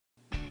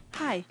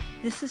Hi,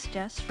 this is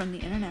Jess from the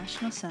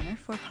International Center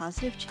for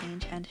Positive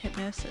Change and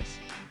Hypnosis.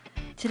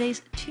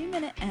 Today's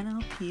 2-minute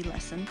NLP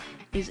lesson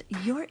is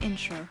your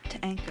intro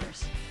to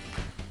anchors.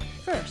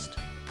 First,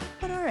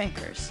 what are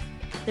anchors?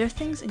 They're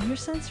things in your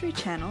sensory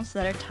channels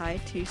that are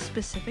tied to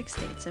specific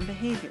states and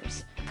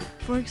behaviors.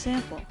 For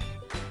example,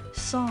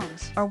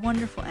 songs are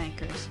wonderful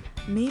anchors.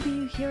 Maybe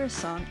you hear a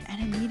song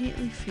and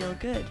immediately feel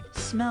good.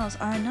 Smells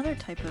are another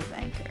type of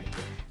anchor.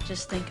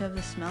 Just think of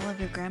the smell of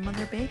your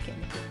grandmother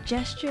baking.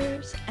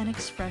 Gestures and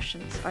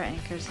expressions are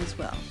anchors as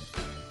well.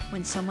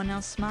 When someone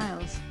else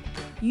smiles,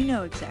 you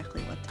know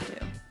exactly what to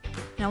do.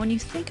 Now when you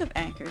think of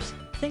anchors,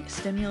 think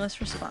stimulus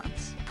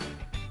response.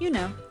 You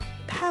know,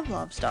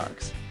 Pavlov's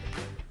dogs.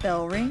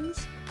 Bell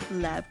rings,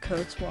 lab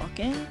coats walk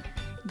in,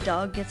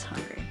 dog gets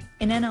hungry.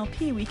 In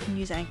NLP, we can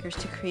use anchors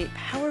to create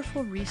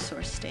powerful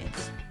resource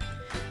states.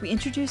 We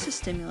introduce a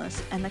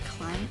stimulus and the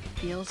client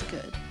feels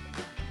good.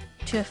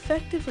 To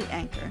effectively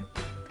anchor,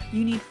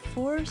 you need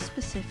 4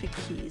 specific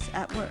keys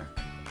at work.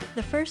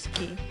 The first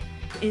key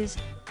is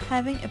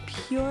having a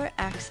pure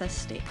access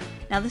state.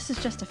 Now this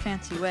is just a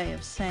fancy way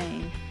of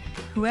saying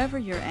whoever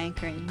you're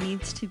anchoring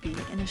needs to be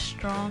in a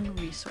strong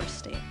resource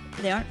state.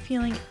 They aren't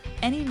feeling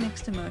any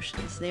mixed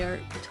emotions. They are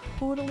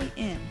totally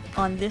in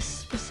on this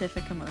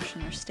specific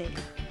emotion or state.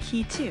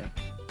 Key 2,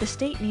 the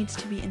state needs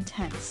to be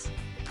intense.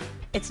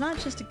 It's not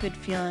just a good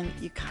feeling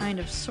you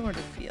kind of sort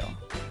of feel.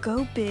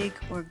 Go big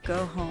or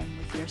go home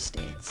with your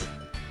states.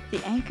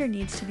 The anchor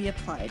needs to be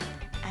applied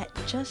at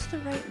just the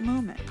right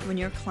moment when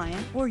your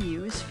client or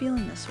you is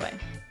feeling this way.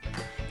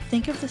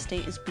 Think of the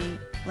state as being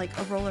like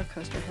a roller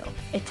coaster hill.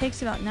 It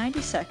takes about 90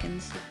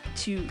 seconds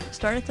to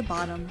start at the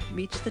bottom,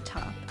 reach the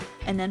top,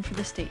 and then for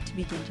the state to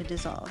begin to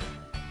dissolve.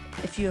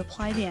 If you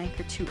apply the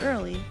anchor too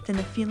early, then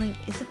the feeling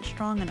isn't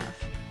strong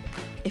enough.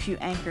 If you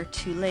anchor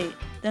too late,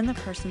 then the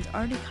person's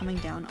already coming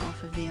down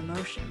off of the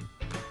emotion.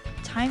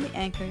 Time the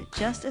anchor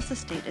just as the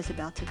state is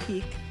about to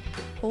peak,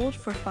 hold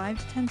for 5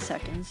 to 10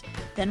 seconds,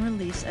 then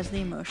release as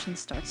the emotion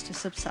starts to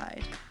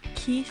subside.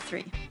 Key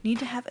 3, need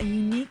to have a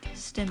unique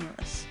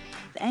stimulus.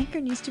 The anchor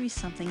needs to be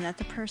something that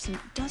the person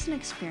doesn't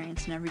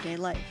experience in everyday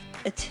life.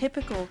 A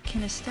typical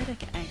kinesthetic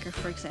anchor,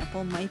 for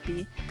example, might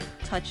be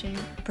touching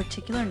a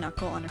particular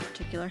knuckle on a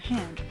particular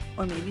hand,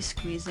 or maybe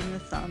squeezing the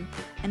thumb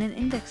and an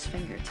index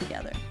finger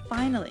together.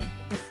 Finally,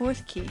 the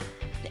 4th key,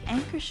 the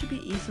anchor should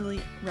be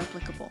easily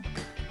replicable.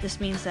 This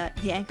means that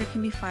the anchor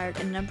can be fired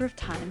a number of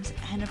times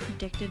and a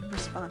predicted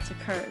response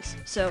occurs.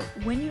 So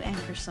when you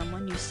anchor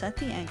someone, you set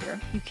the anchor,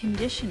 you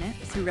condition it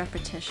through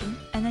repetition,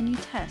 and then you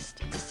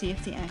test to see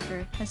if the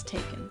anchor has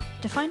taken.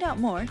 To find out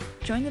more,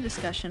 join the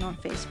discussion on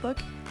Facebook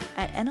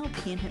at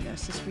NLP and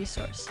Hypnosis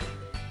Resource.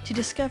 To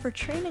discover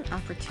training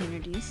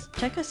opportunities,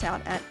 check us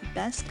out at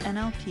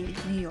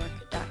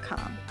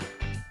bestnlpnewyork.com.